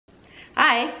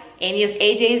Hi, Amy with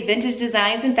AJ's Vintage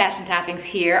Designs and Fashion Toppings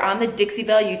here on the Dixie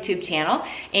Belle YouTube channel,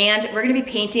 and we're gonna be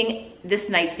painting this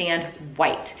nightstand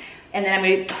white. And then I'm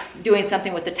gonna be doing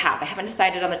something with the top. I haven't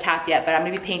decided on the top yet, but I'm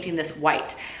gonna be painting this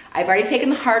white. I've already taken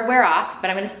the hardware off, but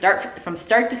I'm gonna start from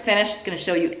start to finish, gonna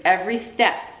show you every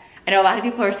step. I know a lot of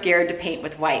people are scared to paint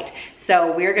with white,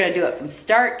 so we're gonna do it from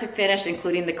start to finish,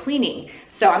 including the cleaning.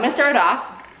 So I'm gonna start it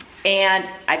off, and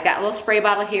I've got a little spray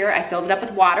bottle here. I filled it up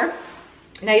with water.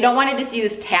 Now you don't want to just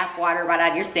use tap water right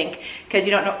out of your sink because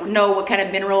you don't know what kind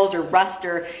of minerals or rust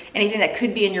or anything that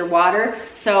could be in your water.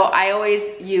 So I always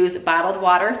use bottled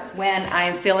water when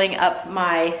I'm filling up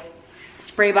my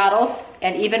spray bottles,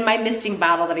 and even my misting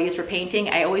bottle that I use for painting,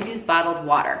 I always use bottled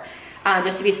water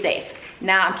just to be safe.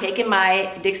 Now I'm taking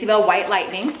my Dixie Belle White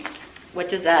Lightning,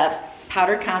 which is a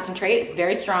powdered concentrate. It's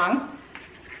very strong.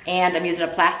 And I'm using a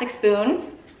plastic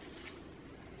spoon.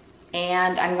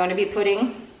 And I'm going to be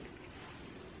putting,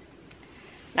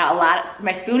 now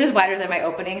my spoon is wider than my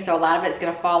opening, so a lot of it's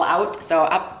gonna fall out. So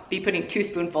I'll be putting 2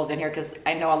 spoonfuls in here because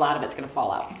I know a lot of it's gonna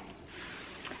fall out.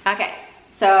 Okay,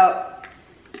 so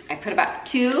I put about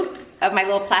 2 of my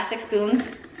little plastic spoons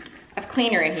of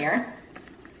cleaner in here.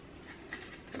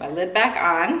 Put my lid back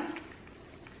on.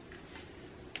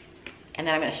 And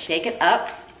then I'm gonna shake it up.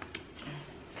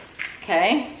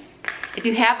 Okay, if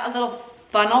you have a little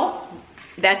funnel,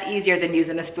 that's easier than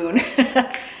using a spoon.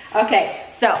 Okay,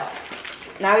 so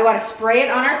now we want to spray it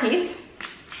on our piece.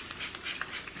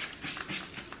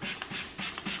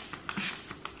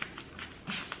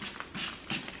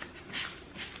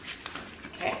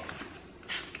 Okay,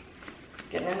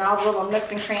 getting in all the little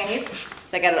nooks and crannies.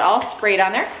 So I got it all sprayed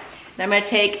on there. Then I'm going to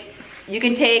take, you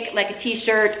can take like a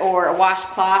t-shirt or a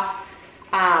washcloth.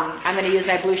 I'm going to use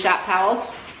my blue shop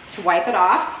towels to wipe it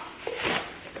off.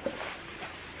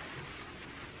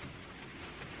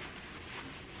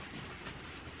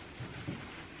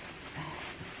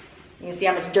 You can see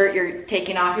how much dirt you're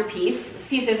taking off your piece. This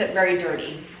piece isn't very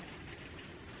dirty,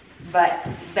 but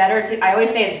it's better to, I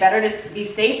always say it's better to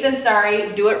be safe than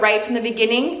sorry. Do it right from the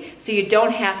beginning so you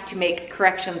don't have to make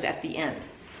corrections at the end.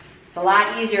 It's a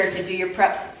lot easier to do your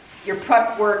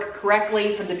prep work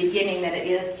correctly from the beginning than it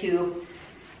is to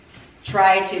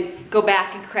try to go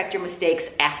back and correct your mistakes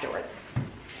afterwards.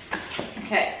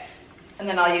 Okay, and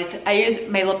then I use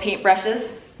my little paint brushes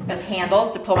as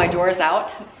handles to pull my drawers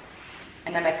out.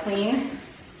 And then I clean.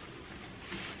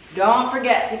 Don't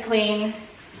forget to clean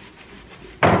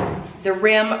the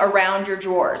rim around your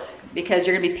drawers because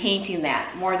you're gonna be painting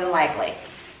that more than likely.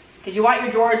 Because you want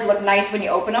your drawers to look nice when you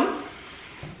open them.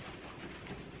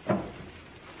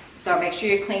 So make sure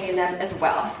you're cleaning them as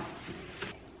well.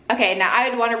 Okay, now I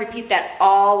would want to repeat that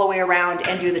all the way around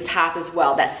and do the top as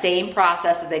well. That same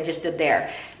process as I just did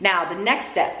there. Now the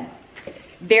next step,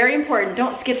 very important,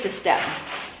 don't skip this step.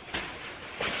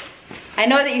 I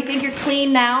know that you think you're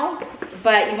clean now,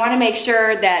 but you want to make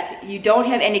sure that you don't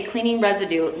have any cleaning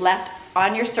residue left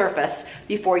on your surface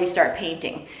before you start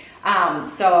painting.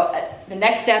 So the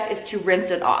next step is to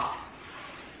rinse it off.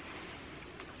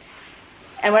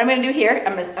 And what I'm going to do here,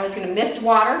 I'm just going to mist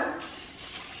water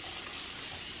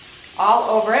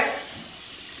all over it.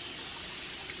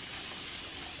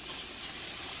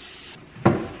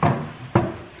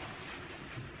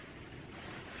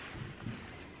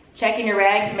 Checking your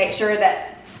rag to make sure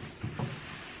that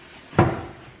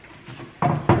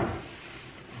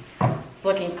it's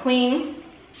looking clean.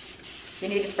 If you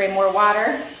need to spray more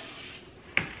water,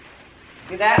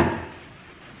 do that.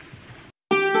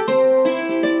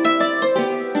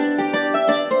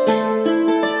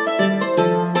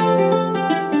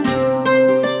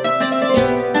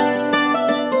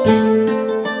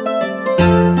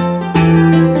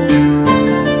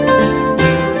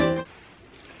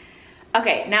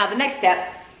 Okay, now the next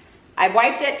step, I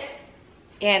wiped it,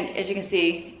 and as you can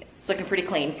see, it's looking pretty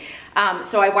clean.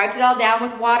 So I wiped it all down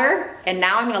with water, and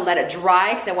now I'm gonna let it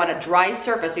dry because I want a dry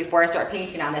surface before I start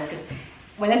painting on this, because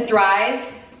when this dries,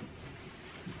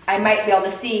 I might be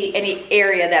able to see any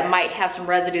area that might have some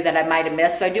residue that I might have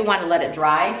missed, so I do want to let it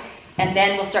dry, and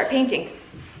then we'll start painting.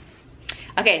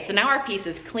 Okay, so now our piece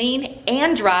is clean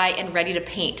and dry and ready to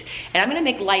paint. And I'm gonna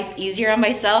make life easier on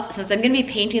myself since I'm gonna be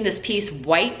painting this piece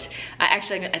white.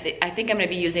 Actually, I think I'm gonna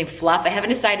be using fluff. I haven't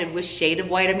decided which shade of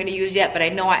white I'm gonna use yet, but I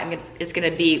know it's gonna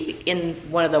be in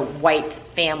one of the white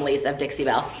families of Dixie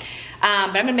Belle. But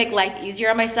I'm gonna make life easier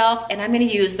on myself, and I'm gonna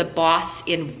use the Boss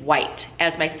in white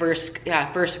as my first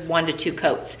 1 to 2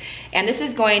 coats. And this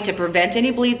is going to prevent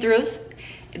any bleed throughs.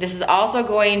 This is also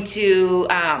going to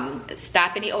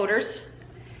stop any odors.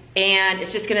 And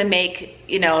it's just gonna make,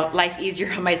 you know, life easier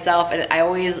on myself. And I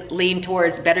always lean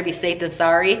towards better be safe than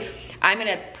sorry. I'm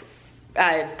gonna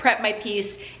prep my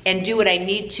piece and do what I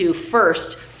need to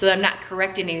first so that I'm not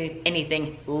correcting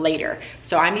anything later.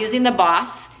 So I'm using the Boss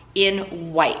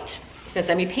in white. Since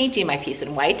I'm painting my piece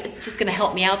in white, it's just gonna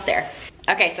help me out there.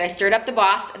 Okay, so I stirred up the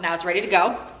Boss and now it's ready to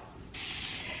go.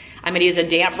 I'm gonna use a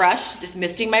damp brush, just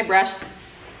misting my brush,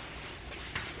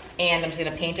 and I'm just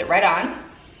gonna paint it right on.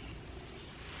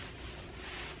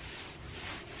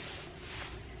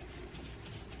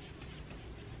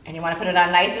 And you wanna put it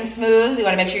on nice and smooth. You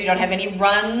wanna make sure you don't have any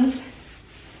runs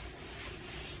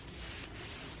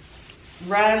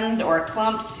or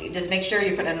clumps. Just make sure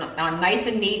you put it on nice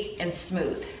and neat and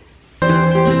smooth.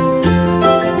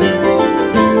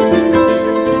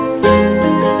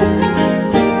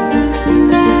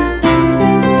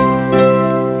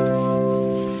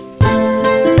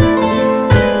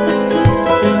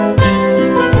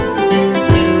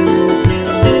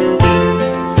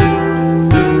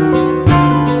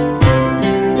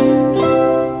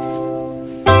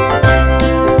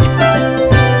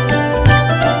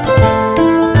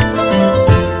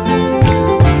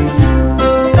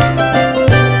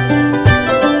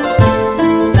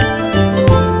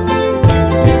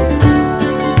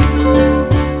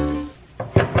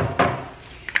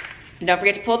 Don't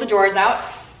forget to pull the drawers out.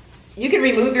 You can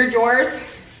remove your drawers,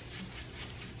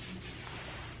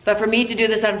 but for me to do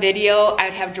this on video, I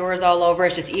would have drawers all over.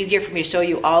 It's just easier for me to show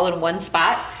you all in one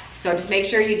spot. So just make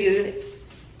sure you do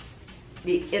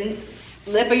the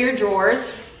lip of your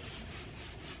drawers.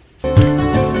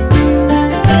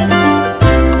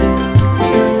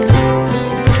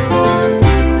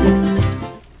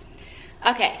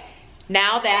 Okay,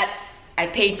 now that I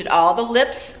painted all the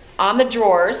lips on the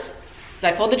drawers, so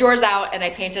I pulled the drawers out and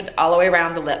I painted all the way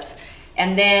around the lips.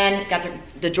 And then got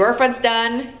the drawer fronts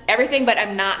done, everything, but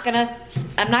I'm not gonna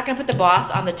put the Boss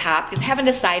on the top because I haven't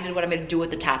decided what I'm gonna do with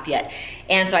the top yet.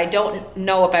 And so I don't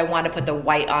know if I want to put the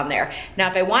white on there. Now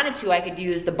if I wanted to, I could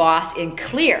use the Boss in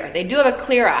clear. They do have a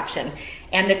clear option.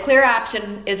 And the clear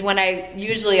option is when I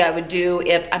would do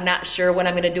if I'm not sure what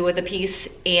I'm gonna do with the piece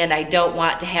and I don't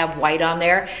want to have white on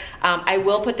there. I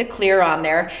will put the clear on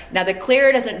there. Now the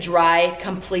clear doesn't dry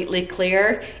completely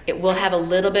clear. It will have a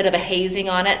little bit of a hazing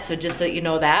on it, so just so you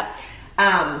know that.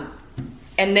 And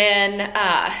then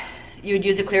you would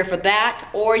use the clear for that,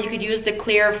 or you could use the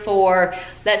clear for,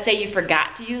 let's say you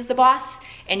forgot to use the Boss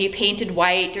and you painted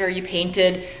white or you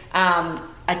painted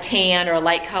a tan or a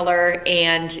light color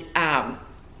and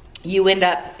you end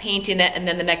up painting it and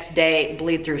then the next day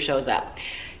bleed through shows up.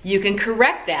 You can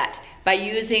correct that by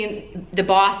using the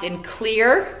Boss in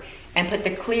clear and put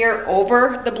the clear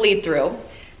over the bleed through.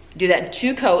 Do that in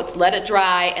 2 coats, let it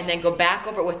dry, and then go back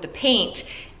over it with the paint,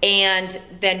 and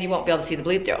then you won't be able to see the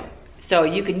bleed through. So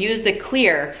you can use the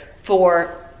clear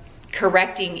for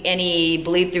correcting any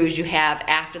bleed throughs you have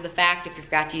after the fact if you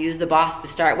forgot to use the Boss to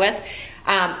start with.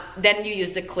 Then you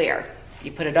use the clear.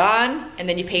 You put it on and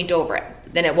then you paint over it.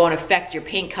 Then it won't affect your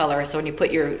paint color, so when you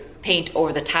put your paint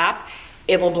over the top,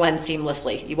 it will blend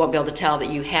seamlessly. You won't be able to tell that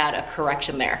you had a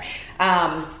correction there.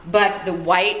 But the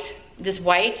white, this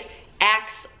white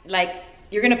acts like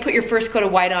you're gonna put your first coat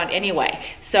of white on anyway.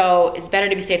 So it's better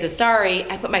to be safe than sorry.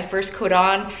 I put my first coat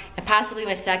on and possibly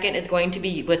my second is going to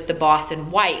be with the Boss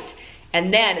in white.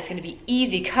 And then it's gonna be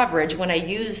easy coverage when I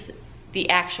use the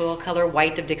actual color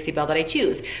white of Dixie Belle that I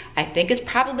choose. I think it's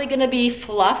probably gonna be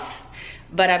fluff,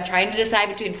 but I'm trying to decide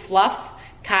between fluff,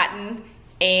 cotton,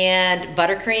 and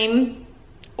buttercream,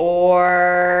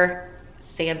 or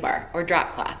sandbar, or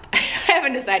drop cloth. I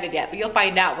haven't decided yet, but you'll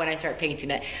find out when I start painting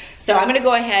it. So I'm gonna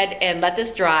go ahead and let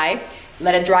this dry,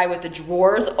 let it dry with the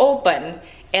drawers open,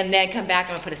 and then come back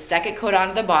and I'll put a second coat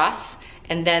on the Boss,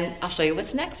 and then I'll show you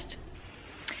what's next.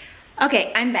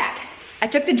 Okay, I'm back. I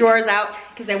took the drawers out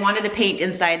because I wanted to paint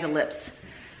inside the lips.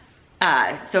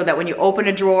 So that when you open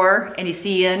a drawer and you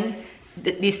see in,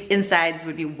 these insides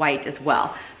would be white as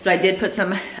well. So I did put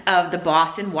some of the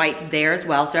Boss in white there as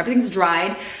well. So everything's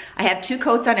dried. I have 2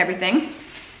 coats on everything.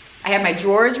 I have my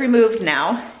drawers removed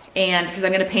now, and because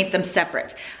I'm gonna paint them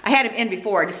separate. I had them in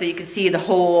before just so you could see the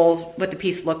whole, what the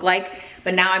piece looked like,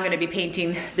 but now I'm gonna be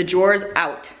painting the drawers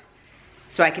out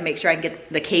so I can make sure I can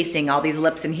get the casing, all these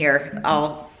lips in here,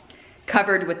 all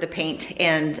covered with the paint,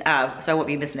 and so I won't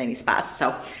be missing any spots.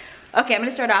 So, okay, I'm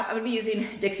gonna start off. I'm gonna be using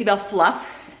Dixie Belle Fluff.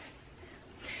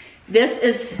 This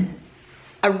is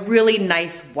a really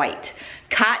nice white.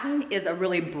 Cotton is a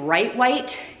really bright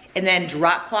white, and then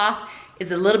drop cloth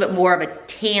is a little bit more of a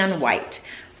tan white.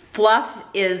 Fluff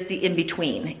is the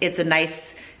in-between. It's a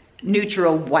nice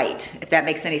neutral white, if that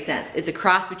makes any sense. It's a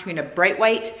cross between a bright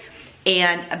white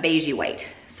and a beigey white.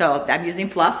 So I'm using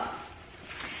Fluff.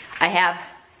 I have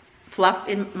Fluff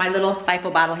in my little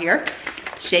FIFO bottle here.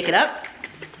 Shake it up.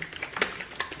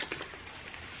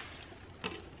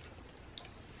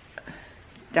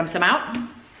 dump some out.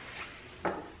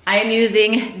 I am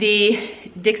using the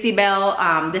Dixie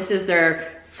Belle, this is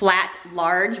their flat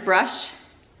large brush.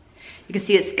 You can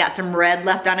see it's got some red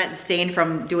left on it, stained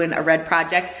from doing a red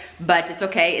project, but it's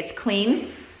okay, it's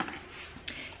clean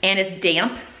and it's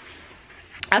damp.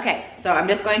 Okay, so I'm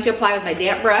just going to apply with my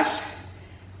damp brush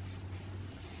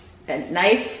a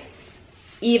nice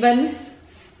even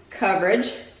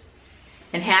coverage,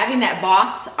 and having that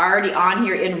boss already on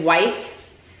here in white,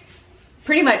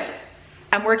 pretty much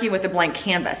I'm working with a blank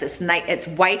canvas. It's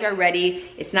white already.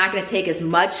 It's not gonna take as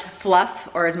much fluff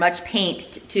or as much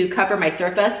paint to cover my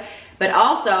surface, but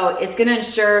also it's gonna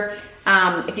ensure,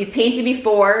 if you've painted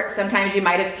before, sometimes you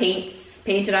might have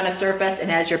painted on a surface, and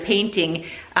as you're painting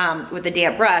with a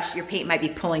damp brush, your paint might be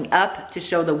pulling up to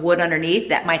show the wood underneath.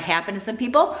 That might happen to some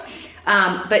people.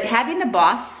 But having the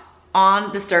boss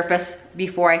on the surface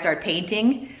before I start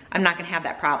painting, I'm not gonna have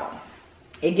that problem.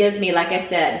 It gives me, like I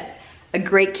said, a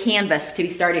great canvas to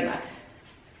be starting with.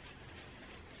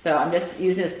 So I'm just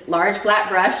using this large flat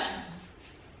brush.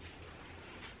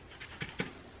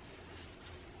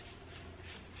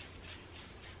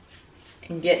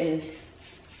 And getting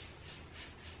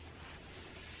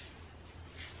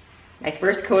my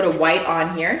first coat of white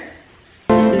on here.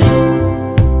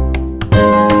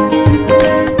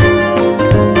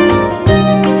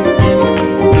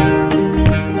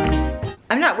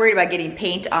 I'm not worried about getting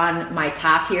paint on my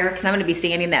top here because I'm going to be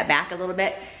sanding that back a little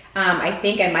bit. I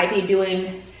think I might be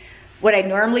doing what I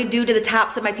normally do to the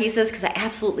tops of my pieces, because I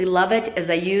absolutely love it, is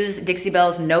I use Dixie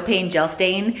Belle's No Paint Gel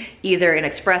Stain, either in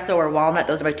espresso or walnut.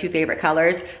 Those are my two favorite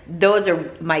colors. Those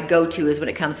are my go-tos when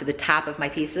it comes to the top of my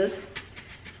pieces.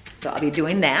 So I'll be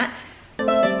doing that.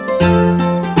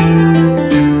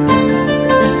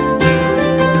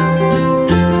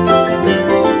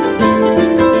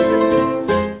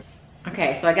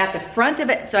 Okay, so I got the front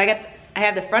of it, I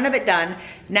have the front of it done.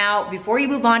 Now, before you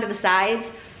move on to the sides,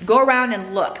 go around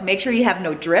and look. Make sure you have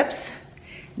no drips,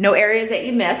 no areas that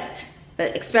you missed,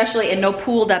 but especially in no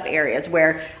pooled up areas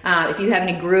where if you have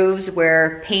any grooves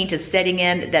where paint is setting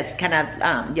in, that's kind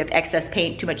of, you have excess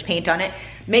paint, too much paint on it.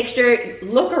 Make sure,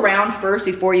 look around first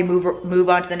before you move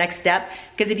on to the next step.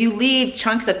 Because if you leave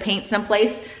chunks of paint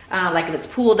someplace, like if it's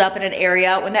pooled up in an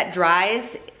area, when that dries,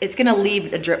 it's gonna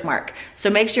leave a drip mark. So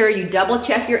make sure you double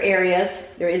check your areas.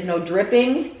 There is no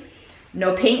dripping,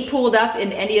 no paint pooled up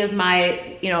in any of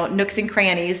my, nooks and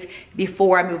crannies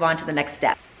before I move on to the next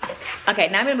step. Okay,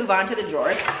 now I'm gonna move on to the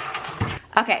drawers.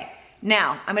 Okay,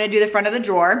 now I'm gonna do the front of the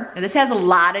drawer. Now this has a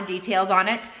lot of details on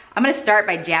it. I'm gonna start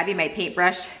by jabbing my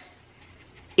paintbrush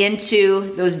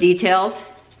into those details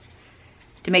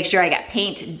to make sure I got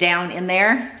paint down in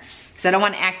there, because I don't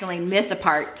want to accidentally miss a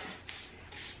part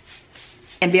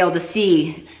and be able to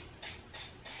see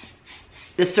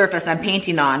the surface I'm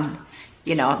painting on,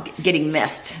 getting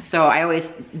missed. So I always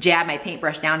jab my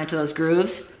paintbrush down into those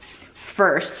grooves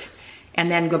first and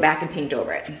then go back and paint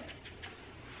over it.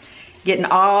 Getting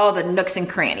all the nooks and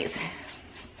crannies.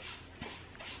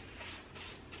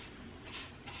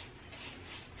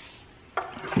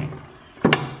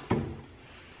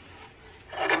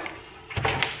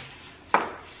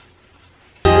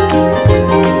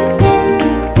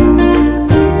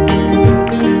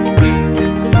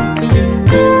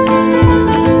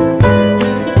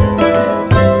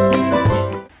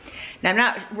 I'm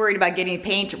not worried about getting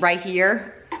paint right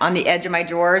here on the edge of my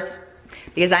drawers,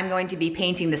 because I'm going to be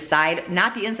painting the side,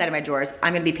 not the inside of my drawers.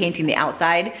 I'm going to be painting the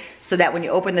outside so that when you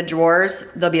open the drawers,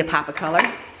 there'll be a pop of color.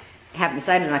 I haven't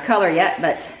decided on a color yet,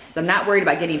 so I'm not worried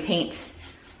about getting paint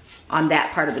on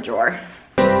that part of the drawer.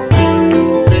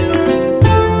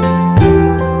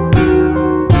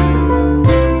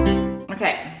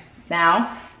 Okay,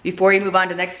 now, before you move on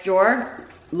to the next drawer,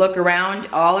 look around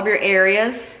all of your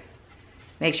areas.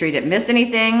 Make sure you didn't miss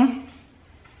anything.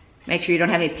 Make sure you don't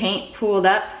have any paint pooled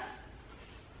up.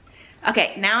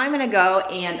 Okay, now I'm gonna go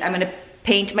and I'm gonna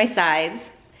paint my sides,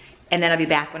 and then I'll be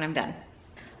back when I'm done.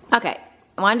 Okay,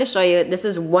 I wanted to show you, this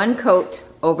is one coat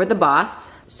over the boss.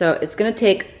 So it's gonna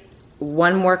take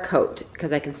one more coat,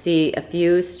 because I can see a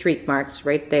few streak marks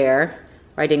right there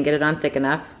where I didn't get it on thick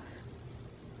enough.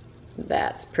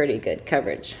 That's pretty good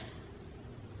coverage.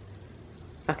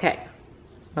 Okay.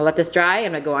 I'll let this dry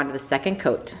and I'll go on to the second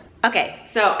coat. Okay,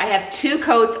 so I have 2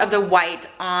 coats of the white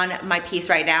on my piece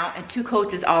right now, and 2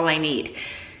 coats is all I need.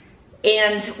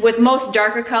 And with most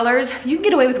darker colors, you can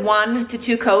get away with 1 to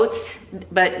 2 coats,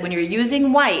 but when you're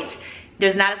using white,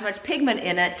 there's not as much pigment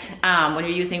in it when you're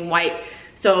using white.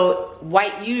 So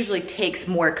white usually takes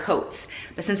more coats.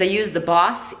 But since I used the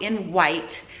boss in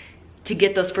white to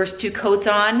get those first 2 coats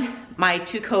on, my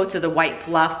 2 coats of the white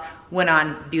fluff went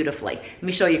on beautifully. Let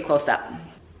me show you close up.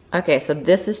 Okay, so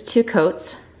this is 2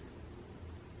 coats.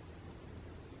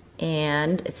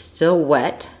 And it's still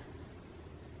wet.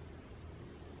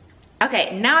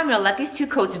 Okay, now I'm gonna let these 2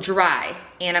 coats dry,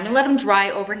 and I'm gonna let them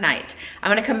dry overnight. I'm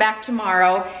gonna come back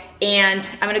tomorrow and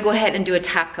I'm gonna go ahead and do a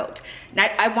top coat. Now,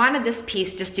 I wanted this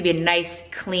piece just to be a nice,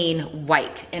 clean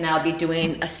white, and I'll be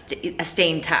doing a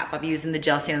stain top. I'll be using the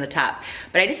gel stain on the top.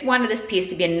 But I just wanted this piece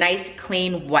to be a nice,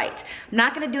 clean white. I'm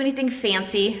not gonna do anything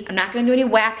fancy. I'm not gonna do any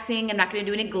waxing. I'm not gonna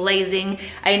do any glazing.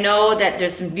 I know that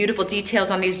there's some beautiful details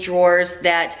on these drawers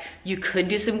that you could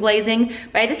do some glazing,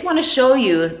 but I just wanna show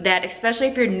you that, especially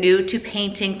if you're new to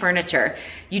painting furniture,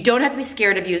 you don't have to be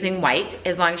scared of using white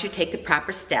as long as you take the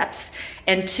proper steps.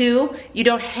 And 2, you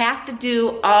don't have to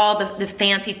do all the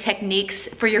fancy techniques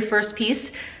for your first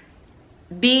piece.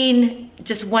 Being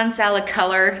just one solid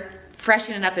color,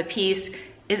 freshening up a piece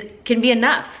can be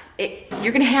enough.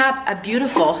 You're gonna have a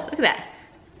beautiful, look at that.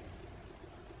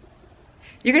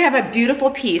 You're gonna have a beautiful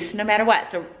piece no matter what.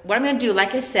 So what I'm gonna do,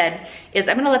 like I said, is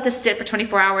I'm gonna let this sit for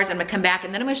 24 hours. I'm gonna come back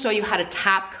and then I'm gonna show you how to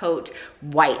top coat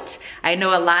white. I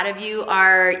know a lot of you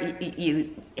you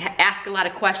ask a lot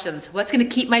of questions. What's gonna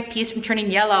keep my piece from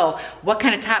turning yellow? What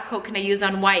kind of top coat can I use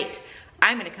on white?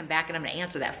 I'm gonna come back and I'm gonna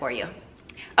answer that for you.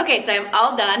 Okay, so I'm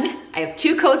all done. I have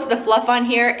 2 coats of the fluff on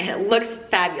here and it looks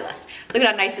fabulous. Look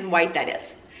at how nice and white that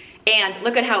is. And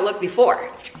look at how it looked before.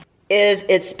 Is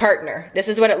its partner. This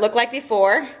is what it looked like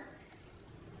before,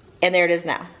 and there it is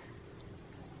now.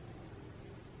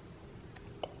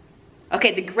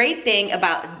 Okay, the great thing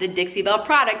about the Dixie Belle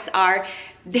products are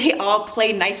they all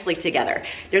play nicely together.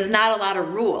 There's not a lot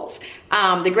of rules.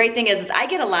 The great thing is I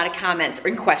get a lot of comments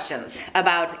and questions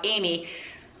about, Amy,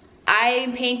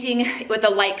 I'm painting with a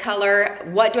light color.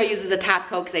 What do I use as a top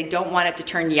coat because I don't want it to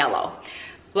turn yellow?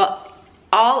 Well,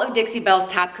 all of Dixie Belle's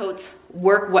top coats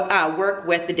work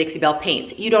with the Dixie Belle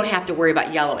paints. You don't have to worry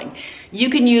about yellowing. You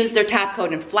can use their top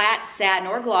coat in flat, satin,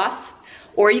 or gloss,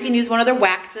 or you can use one of their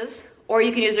waxes, or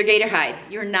you can use their gator hide.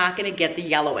 You're not gonna get the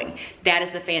yellowing. That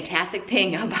is the fantastic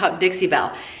thing about Dixie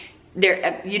Belle.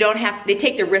 They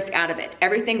take the risk out of it.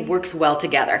 Everything works well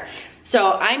together.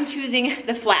 So I'm choosing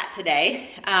the flat today.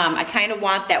 I kind of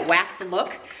want that wax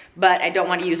look, but I don't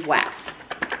want to use wax.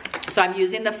 So I'm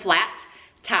using the flat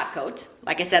top coat.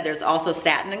 Like I said, there's also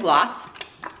satin and gloss.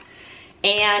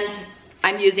 And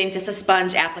I'm using just a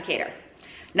sponge applicator.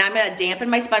 Now I'm gonna dampen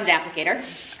my sponge applicator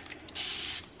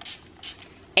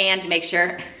and make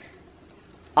sure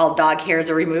all dog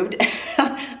hairs are removed.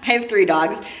 I have 3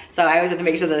 dogs, so I always have to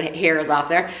make sure the hair is off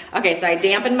there. Okay, so I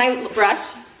dampen my brush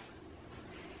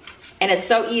and it's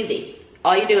so easy.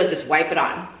 All you do is just wipe it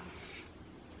on.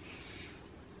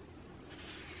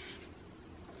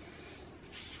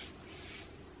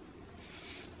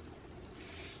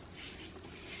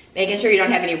 Making sure you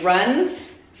don't have any runs.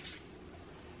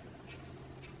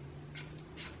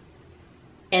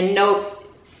 And no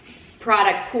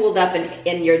product pooled up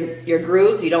in your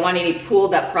grooves. You don't want any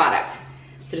pooled up product.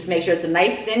 So just make sure it's a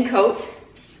nice thin coat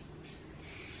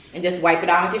and just wipe it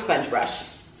on with your sponge brush.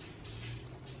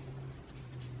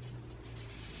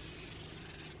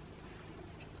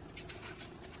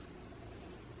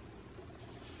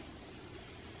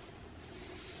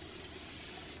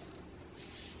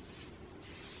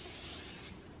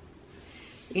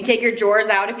 You can take your drawers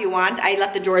out if you want. I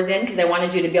left the drawers in because I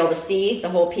wanted you to be able to see the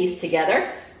whole piece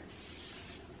together.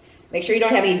 Make sure you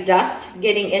don't have any dust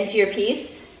getting into your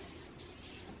piece.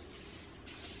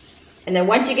 And then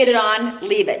once you get it on,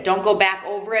 leave it. Don't go back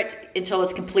over it until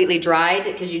it's completely dried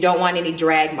because you don't want any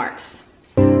drag marks.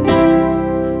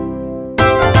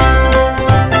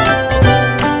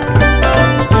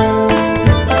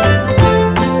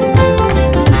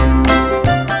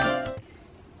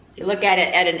 Look at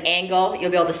it at an angle,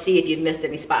 you'll be able to see if you've missed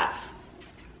any spots.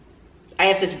 I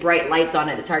have such bright lights on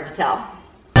it, it's hard to tell.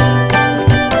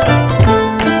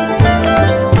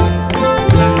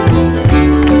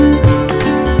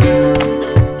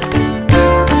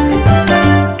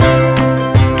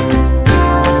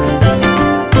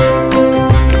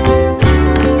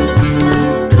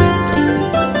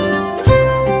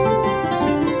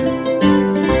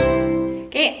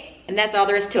 Okay, and that's all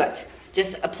there is to it.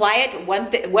 Just apply it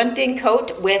one thin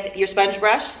coat with your sponge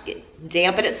brush,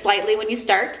 dampen it slightly when you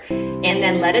start, and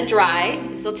then let it dry.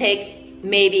 This will take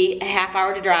maybe a half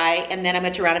hour to dry, and then I'm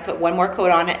gonna turn around and put one more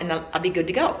coat on it and I'll be good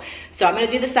to go. So I'm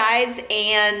gonna do the sides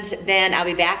and then I'll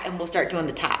be back and we'll start doing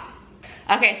the top.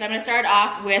 Okay, so I'm gonna start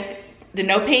off with the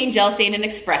No Paint Gel Stain in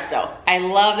Espresso. I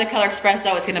love the color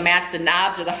Espresso. It's gonna match the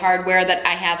knobs or the hardware that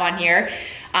I have on here.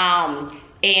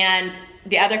 And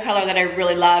the other color that I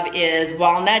really love is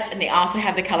Walnut, and they also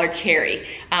have the color Cherry.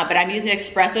 But I'm using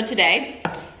Espresso today.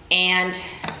 And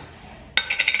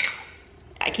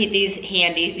I keep these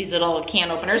handy, these little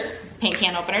can openers, paint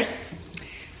can openers.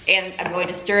 And I'm going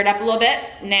to stir it up a little bit.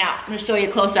 Now, I'm gonna show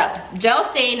you close up. Gel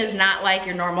stain is not like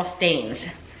your normal stains.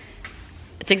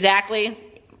 It's exactly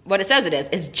what it says it is.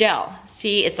 It's gel.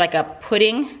 See, it's like a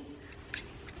pudding.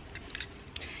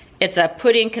 It's a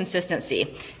pudding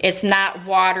consistency. It's not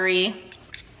watery.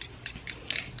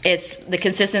 It's the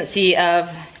consistency of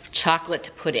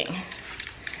chocolate pudding.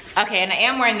 Okay, and I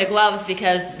am wearing the gloves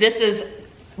because this is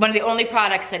one of the only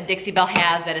products that Dixie Belle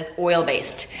has that is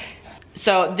oil-based.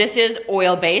 So this is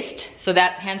oil-based, so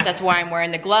hence that's why I'm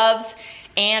wearing the gloves.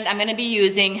 And I'm gonna be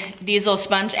using these little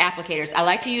sponge applicators. I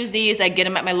like to use these, I get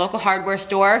them at my local hardware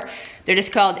store. They're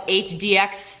just called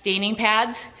HDX staining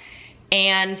pads.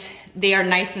 And they are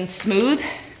nice and smooth.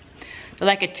 They're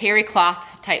like a terry cloth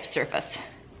type surface.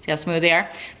 See how smooth they are?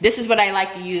 This is what I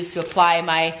like to use to apply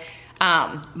my,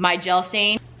 my gel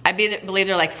stain. I believe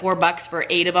they're like $4 for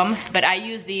 8 of them, but I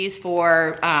use these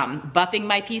for buffing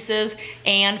my pieces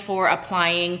and for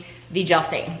applying the gel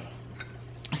stain.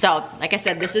 So, like I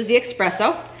said, this is the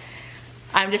espresso.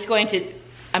 I'm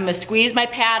gonna squeeze my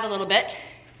pad a little bit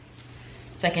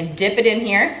so I can dip it in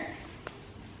here.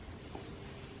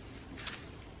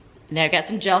 And then I've got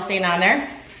some gel stain on there.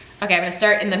 Okay, I'm gonna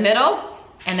start in the middle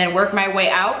and then work my way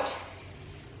out.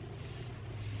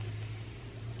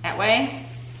 That way.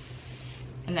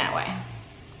 And that way.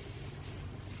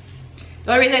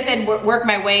 The only reason I said work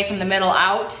my way from the middle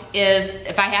out is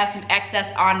if I have some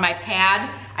excess on my pad,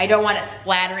 I don't want it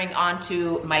splattering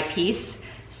onto my piece.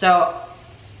 So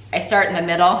I start in the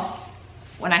middle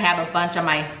when I have a bunch on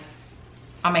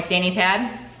my staining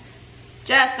pad,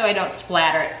 just so I don't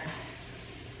splatter it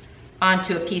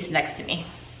onto a piece next to me.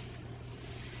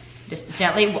 Just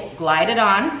gently glide it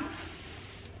on.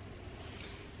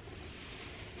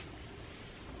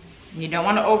 You don't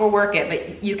want to overwork it,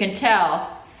 but you can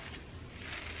tell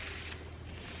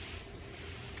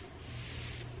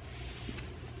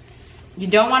you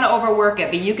don't want to overwork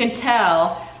it, but you can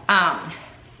tell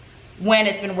when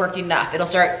it's been worked enough. It'll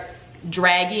start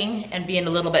dragging and being a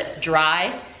little bit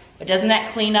dry, but doesn't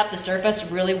that clean up the surface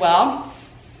really well?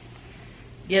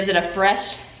 Gives it a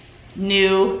fresh,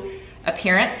 new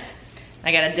appearance.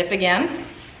 I gotta dip again.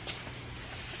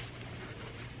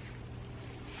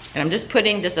 And I'm just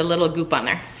putting just a little goop on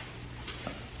there.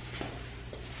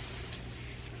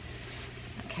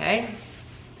 Okay.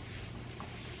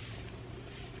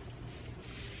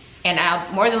 And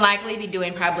I'll more than likely be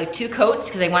doing probably 2 coats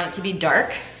because I want it to be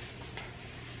dark.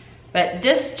 But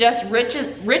this just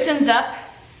richens up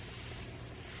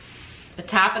the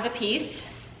top of the piece.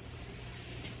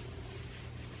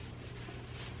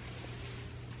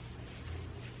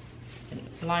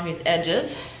 Along these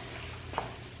edges.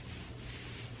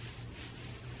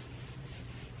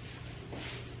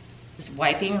 Just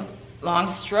wiping long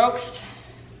strokes.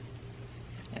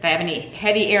 If I have any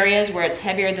heavy areas where it's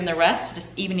heavier than the rest,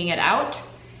 just evening it out.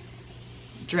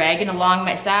 Dragging along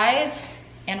my sides,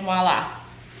 and voila.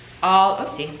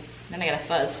 Oopsie, then I got a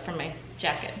fuzz from my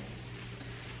jacket.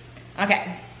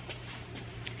 Okay,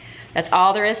 that's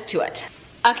all there is to it.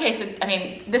 Okay, so I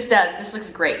mean, this looks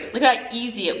great. Look at how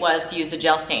easy it was to use the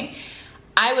gel stain.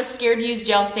 I was scared to use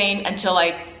gel stain until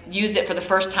I used it for the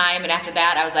first time, and after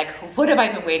that I was like, what have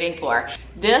I been waiting for?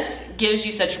 This gives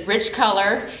you such rich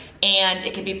color, and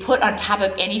it can be put on top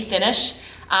of any finish.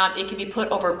 It can be put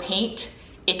over paint.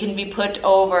 It can be put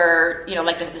over, you know,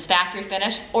 like this factory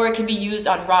finish, or it can be used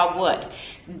on raw wood.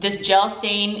 This gel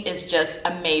stain is just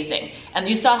amazing. And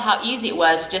you saw how easy it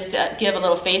was just to give a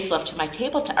little facelift to my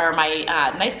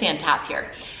my nightstand top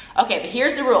here. Okay, but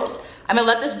here's the rules. I'm gonna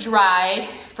let this dry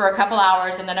for a couple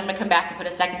hours, and then I'm gonna come back and put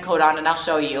a second coat on, and I'll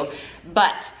show you.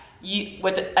 But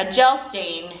with a gel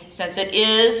stain, since it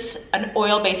is an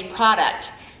oil-based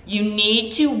product, you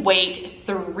need to wait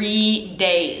 3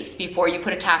 days before you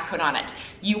put a top coat on it.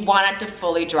 You want it to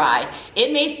fully dry.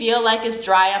 It may feel like it's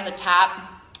dry on the top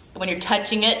when you're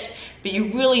touching it, but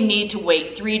you really need to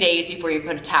wait 3 days before you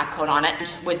put a top coat on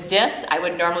it. With this, I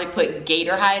would normally put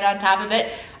gator hide on top of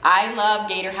it. I love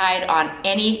gator hide on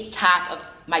any top of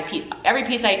my piece. Every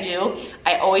piece I do,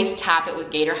 I always top it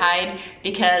with gator hide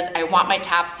because I want my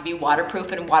tops to be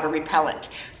waterproof and water repellent.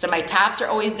 So my tops are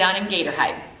always done in gator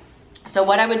hide. So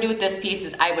what I would do with this piece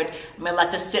is I'm gonna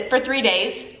let this sit for 3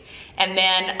 days, and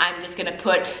then I'm just gonna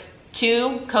put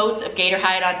 2 coats of gator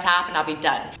hide on top, and I'll be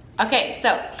done. Okay,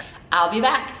 so I'll be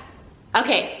back.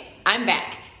 Okay, I'm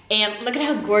back. And look at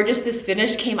how gorgeous this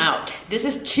finish came out. This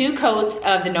is 2 coats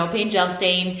of the No Paint Gel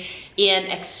Stain in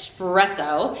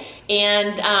Espresso.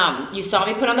 And you saw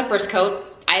me put on the first coat.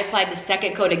 I applied the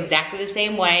second coat exactly the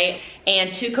same way,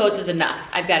 and 2 coats is enough.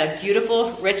 I've got a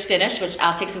beautiful rich finish, which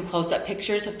I'll take some close-up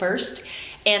pictures of first.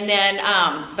 And then,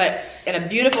 but in a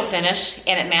beautiful finish,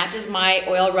 and it matches my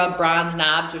oil rub bronze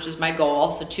knobs, which is my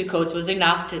goal. So 2 coats was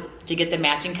enough to get the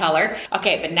matching color.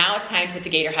 Okay, but now it's time to put the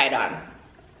gator hide on.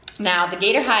 Now the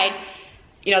gator hide,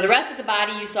 you know, the rest of the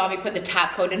body you saw me put the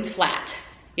top coat in flat,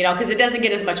 you know, because it doesn't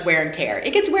get as much wear and tear.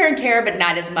 It gets wear and tear, but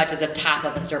not as much as the top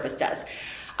of a surface does.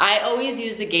 I always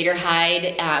use the gator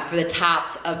hide for the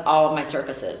tops of all of my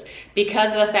surfaces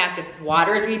because of the fact that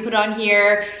water is gonna be put on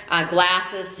here,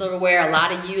 glasses, silverware, a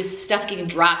lot of use, stuff getting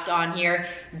dropped on here.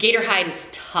 Gator hide is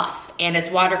tough and it's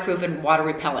waterproof and water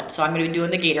repellent. So I'm gonna be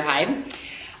doing the gator hide.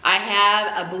 I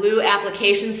have a blue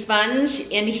application sponge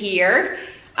in here.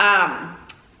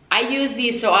 I use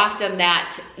these so often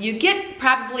that you get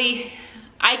probably,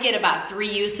 I get about 3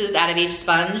 uses out of each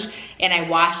sponge, and I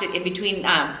wash it in between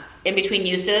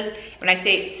uses. When I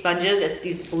say sponges, it's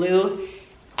these blue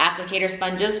applicator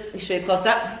sponges. Let me show you close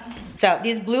up. So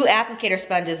these blue applicator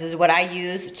sponges is what I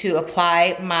use to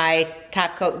apply my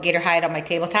top coat gator hide on my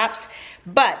tabletops.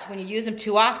 But when you use them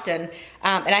too often,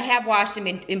 and I have washed them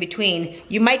in between,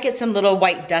 you might get some little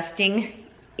white dusting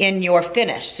in your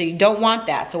finish. So you don't want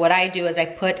that. So what I do is I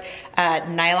put a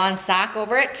nylon sock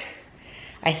over it.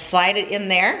 I slide it in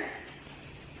there.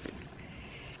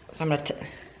 So I'm gonna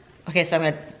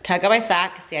tug on my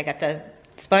sock. See, I got the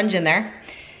sponge in there.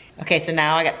 Okay, so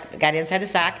now I got it inside the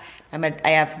sock. I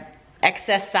have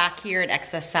excess sock here and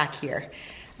excess sock here.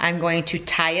 I'm going to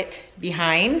tie it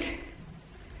behind,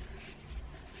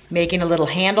 making a little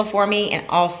handle for me, and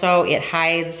also it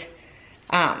hides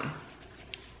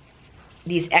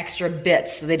these extra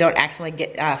bits so they don't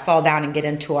accidentally fall down and get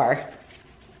into our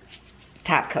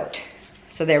top coat.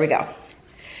 So there we go.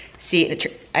 See,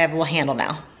 I have a little handle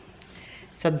now.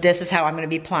 So this is how I'm gonna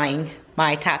be applying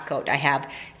my top coat.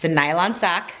 It's a nylon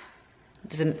sock.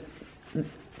 It's a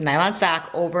nylon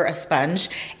sock over a sponge,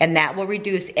 and that will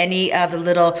reduce any of the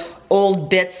little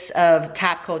old bits of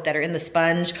top coat that are in the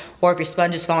sponge, or if your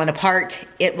sponge is falling apart,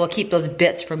 it will keep those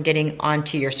bits from getting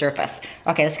onto your surface.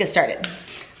 Okay, let's get started.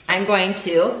 I'm going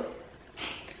to,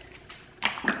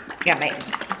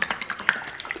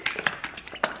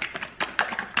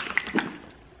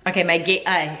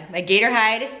 my gator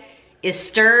hide is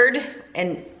stirred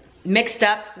and mixed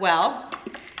up well.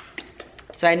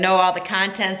 So I know all the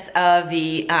contents of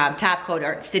the top coat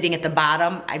are sitting at the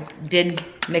bottom. I did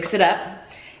mix it up.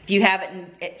 If you have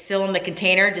it still in the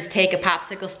container, just take a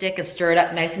popsicle stick and stir it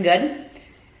up nice and good.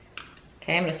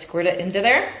 Okay, I'm gonna squirt it into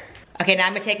there. Okay, now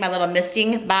I'm gonna take my little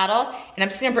misting bottle and I'm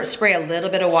just gonna spray a little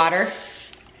bit of water.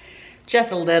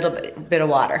 Just a little bit of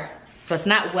water. So it's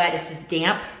not wet, it's just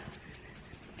damp.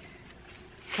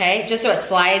 Okay, just so it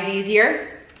slides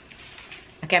easier.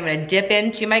 Okay, I'm gonna dip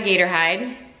into my gator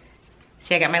hide.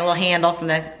 See, I got my little handle from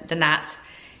the knots.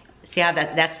 See how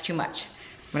that's too much.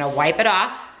 I'm gonna wipe it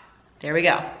off. There we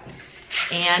go.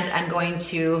 And I'm going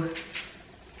to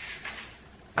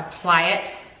apply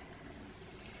it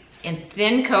in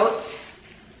thin coats.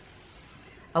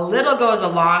 A little goes a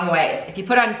long ways. If you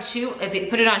put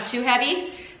it on too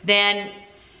heavy, then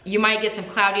you might get some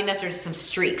cloudiness or some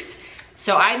streaks.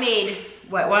 So I made,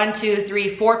 1, 2,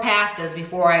 3, 4 passes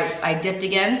before I dipped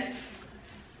again.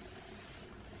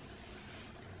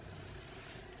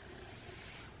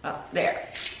 Oh, there.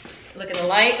 Look at the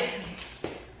light.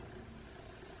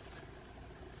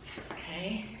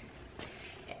 Okay.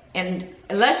 And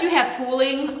unless you have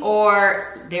pooling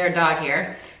or their dog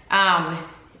here,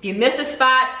 if you miss a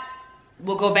spot,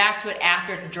 we'll go back to it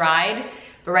after it's dried.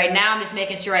 But right now I'm just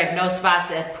making sure I have no spots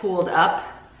that have pooled up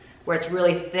where it's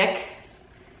really thick,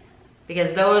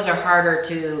 because those are harder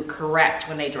to correct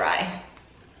when they dry.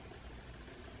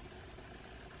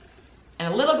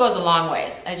 And a little goes a long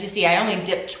ways. As you see, I only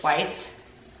dipped twice.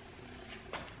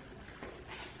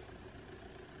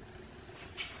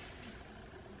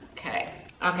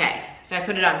 Okay, so I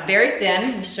put it on very thin.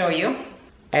 Let me show you.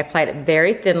 I applied it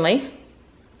very thinly,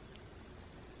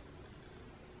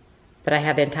 but I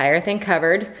have the entire thing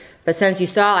covered. But since you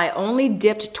saw, I only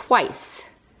dipped twice.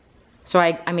 So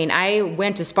I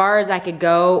went as far as I could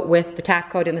go with the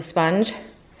top coat and the sponge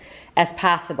as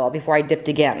possible before I dipped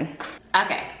again.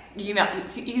 Okay, you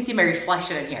can see my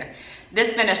reflection in here.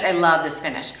 This finish, I love this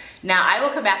finish. Now I will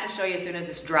come back and show you as soon as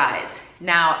this dries.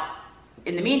 Now,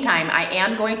 in the meantime, I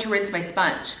am going to rinse my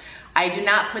sponge. I do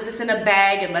not put this in a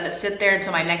bag and let it sit there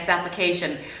until my next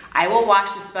application. I will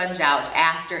wash the sponge out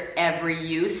after every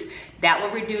use. That will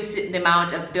reduce the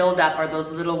amount of buildup or those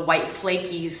little white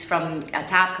flakies from a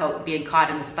top coat being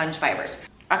caught in the sponge fibers.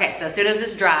 Okay, so as soon as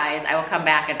this dries, I will come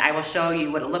back and I will show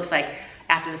you what it looks like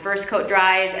after the first coat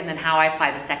dries and then how I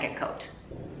apply the second coat.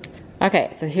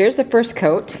 Okay, so here's the first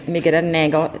coat. Let me get at an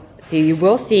angle. So you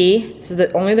will see, this is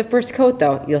only the first coat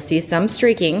though, you'll see some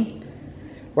streaking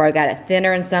where I got it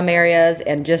thinner in some areas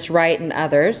and just right in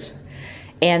others.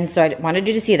 And so I wanted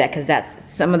you to see that because that's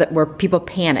some of the, where people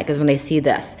panic is when they see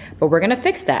this. But we're gonna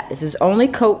fix that. This is only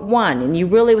coat 1, and you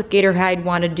really with gator hide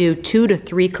wanna do 2 to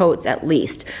 3 coats at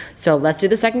least. So let's do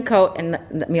the second coat, and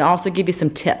let me also give you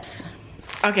some tips.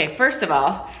 Okay, first of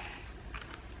all,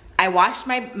 I washed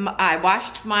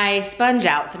my sponge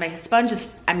out. So my sponge is,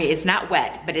 I mean, it's not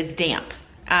wet, but it's damp.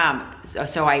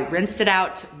 So I rinsed it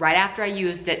out right after I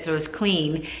used it so it was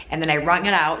clean, and then I wrung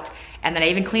it out, and then I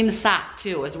even cleaned the sock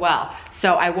too as well.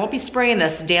 So I won't be spraying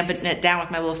this, dampening it down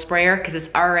with my little sprayer because it's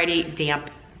already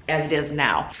damp as it is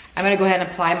now. I'm gonna go ahead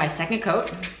and apply my second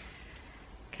coat.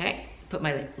 Okay, put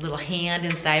my little hand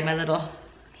inside my little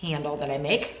handle that I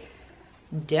make.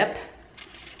 Dip,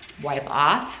 wipe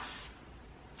off.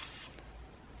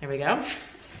 There we go.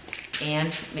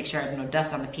 And make sure I have no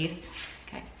dust on the piece.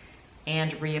 Okay,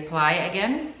 and reapply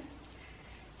again.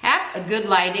 Have a good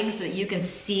lighting so that you can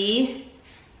see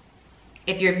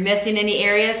if you're missing any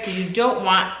areas, because you don't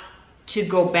want to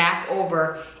go back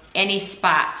over any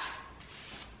spot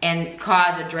and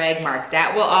cause a drag mark.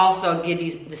 That will also give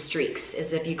you the streaks,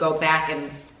 as if you go back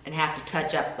and have to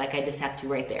touch up like I just have to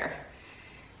right there.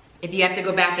 If you have to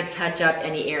go back and touch up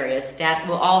any areas, that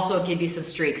will also give you some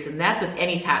streaks, and that's with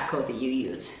any top coat that you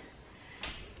use.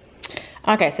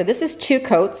 Okay, so this is 2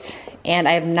 coats, and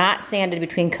I have not sanded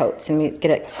between coats. Let me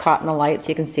get it caught in the light so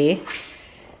you can see.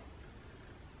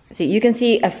 So you can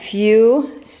see a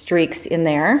few streaks in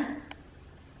there,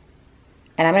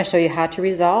 and I'm going to show you how to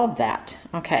resolve that.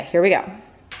 Okay, here we go.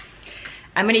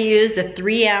 I'm going to use the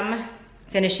 3M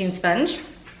finishing sponge,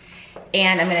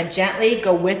 and I'm going to gently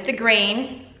go with the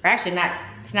grain, or actually not,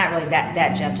 it's not really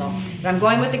that gentle, but I'm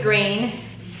going with the grain,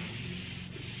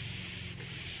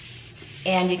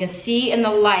 and you can see in the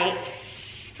light,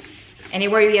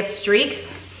 anywhere you have streaks,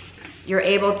 you're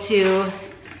able to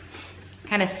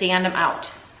kind of sand them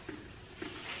out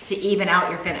to even out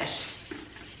your finish.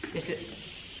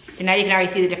 And now you can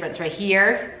already see the difference right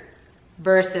here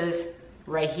versus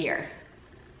right here.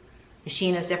 The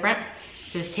sheen is different.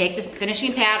 So just take this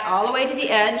finishing pad all the way to the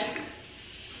edge.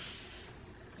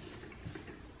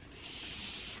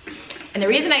 And the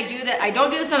reason I do that, I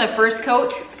don't do this on the first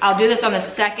coat, I'll do this on the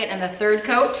second and the third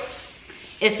coat,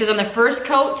 is because on the first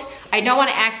coat, I don't want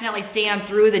to accidentally sand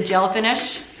through the gel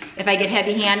finish if I get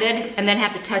heavy-handed and then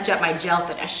have to touch up my gel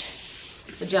finish,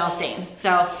 the gel stain.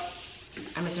 So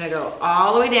I'm just gonna go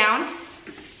all the way down.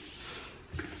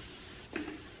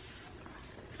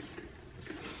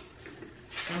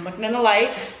 I'm looking in the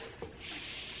light,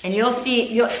 and you'll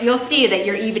see that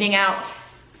you're evening out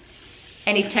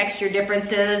any texture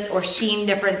differences or sheen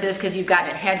differences because you've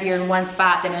gotten it heavier in one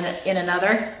spot than in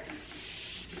another.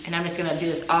 And I'm just gonna do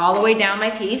this all the way down my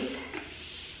piece.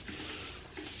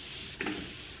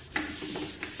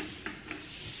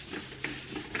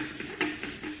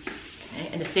 Okay,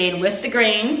 and to stay with the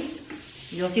grain,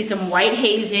 you'll see some white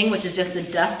hazing, which is just the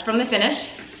dust from the finish.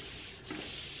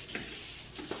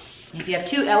 If you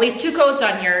have at least two coats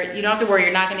on here, you don't have to worry,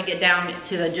 you're not gonna get down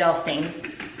to the gel stain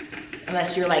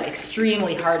unless you're like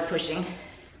extremely hard pushing.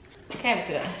 Okay, I'm just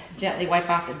gonna gently wipe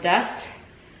off the dust,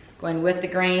 going with the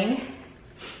grain.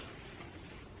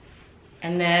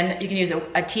 And then you can use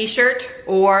a t-shirt,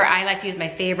 or I like to use my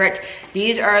favorite.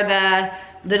 These are the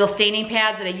little staining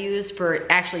pads that I use for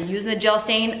actually using the gel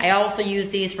stain. I also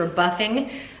use these for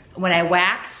buffing when I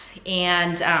wax,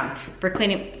 and for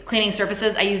cleaning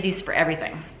surfaces. I use these for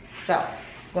everything. So,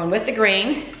 going with the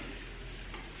grain.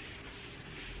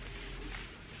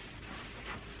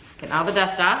 Getting all the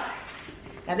dust off.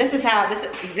 Now this is how,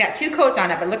 it's got two coats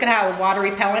on it, but look at how water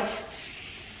repellent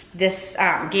this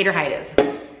gator hide is.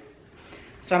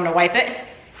 So I'm gonna wipe it,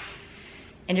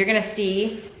 and you're gonna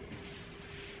see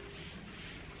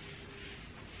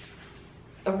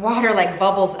the water like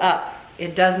bubbles up.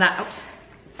 It does not, oops.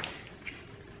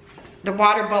 The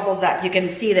water bubbles up. You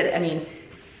can see that, I mean,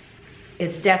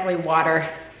 it's definitely water.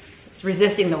 It's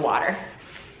resisting the water,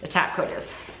 the top coat is.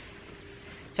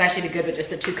 So I should be good with just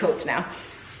the two coats now.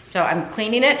 So I'm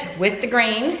cleaning it with the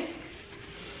grain.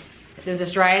 As soon as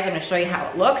this dries, I'm gonna show you how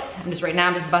it looks. I'm just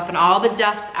buffing all the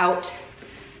dust out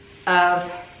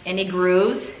of any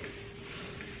grooves.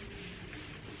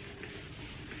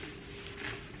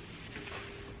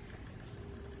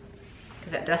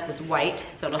 Because that dust is white,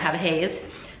 so it'll have a haze.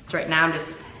 So right now I'm just,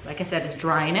 like I said, just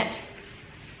drying it.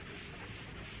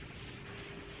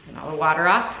 And all the water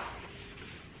off.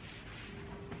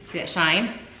 See that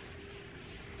shine?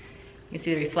 You can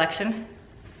see the reflection.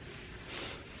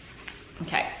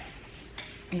 Okay,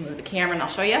 let me move the camera and I'll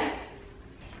show you.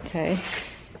 Okay,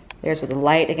 there's with the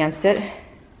light against it.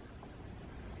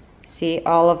 See,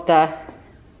 all of the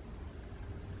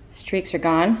streaks are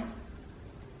gone.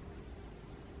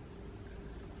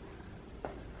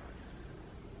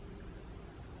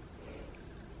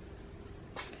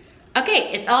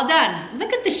 Okay, it's all done.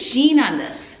 Look at the sheen on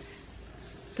this.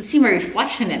 You can see my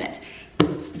reflection in it.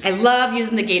 I love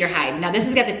using the gator hide. Now this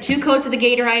has got the 2 coats of the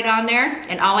gator hide on there,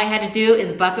 and all I had to do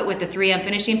is buff it with the 3M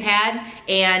finishing pad,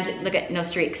 and look at no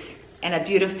streaks, and a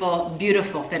beautiful,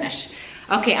 beautiful finish.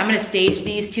 Okay, I'm gonna stage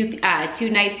these two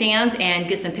nightstands and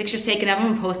get some pictures taken of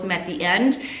them and post them at the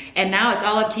end. And now it's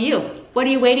all up to you. What are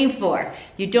you waiting for?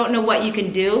 You don't know what you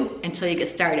can do until you get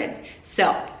started.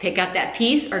 So pick up that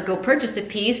piece or go purchase a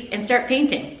piece and start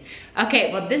painting.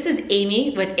 Okay, well this is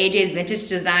Amy with AJ's Vintage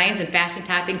Designs and Fashion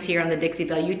Toppings here on the Dixie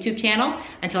Belle YouTube channel.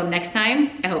 Until next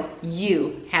time, I hope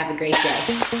you have a great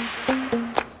day.